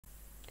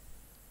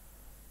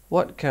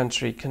What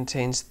country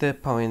contains the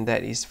point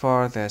that is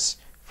farthest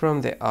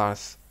from the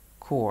Earth's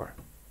core?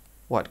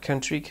 What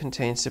country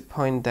contains the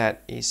point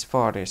that is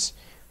farthest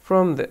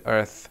from the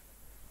Earth's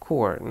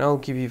core? Now I'll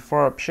give you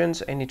 4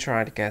 options and you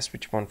try to guess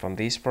which one from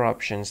these 4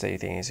 options that you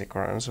think is the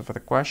correct answer for the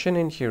question.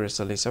 And here is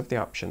the list of the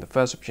options. The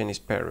first option is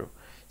Peru.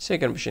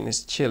 Second option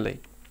is Chile.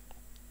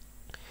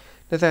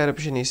 The third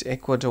option is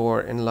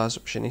Ecuador, and last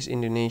option is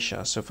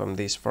Indonesia. So from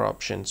these 4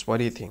 options, what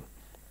do you think?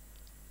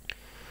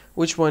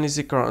 Which one is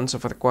the correct answer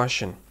for the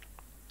question?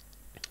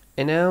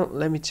 And now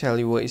let me tell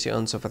you what is the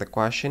answer for the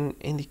question.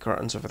 And the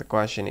correct answer for the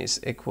question is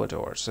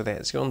Ecuador. So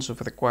that's the answer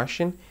for the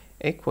question,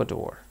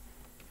 Ecuador.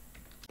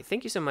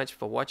 Thank you so much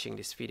for watching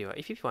this video.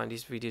 If you find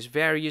this video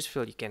very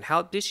useful, you can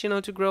help this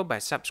channel to grow by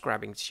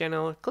subscribing to the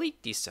channel.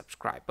 Click the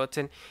subscribe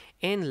button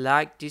and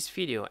like this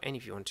video. And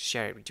if you want to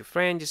share it with your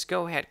friend, just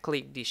go ahead,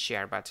 click the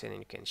share button and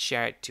you can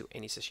share it to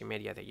any social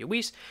media that you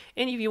wish.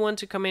 And if you want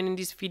to comment in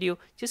this video,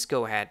 just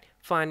go ahead,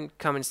 find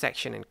comment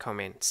section and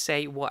comment.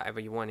 Say whatever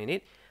you want in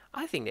it.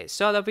 I think that's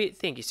all of it.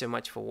 Thank you so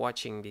much for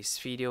watching this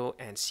video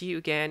and see you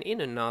again in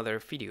another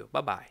video.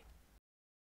 Bye bye.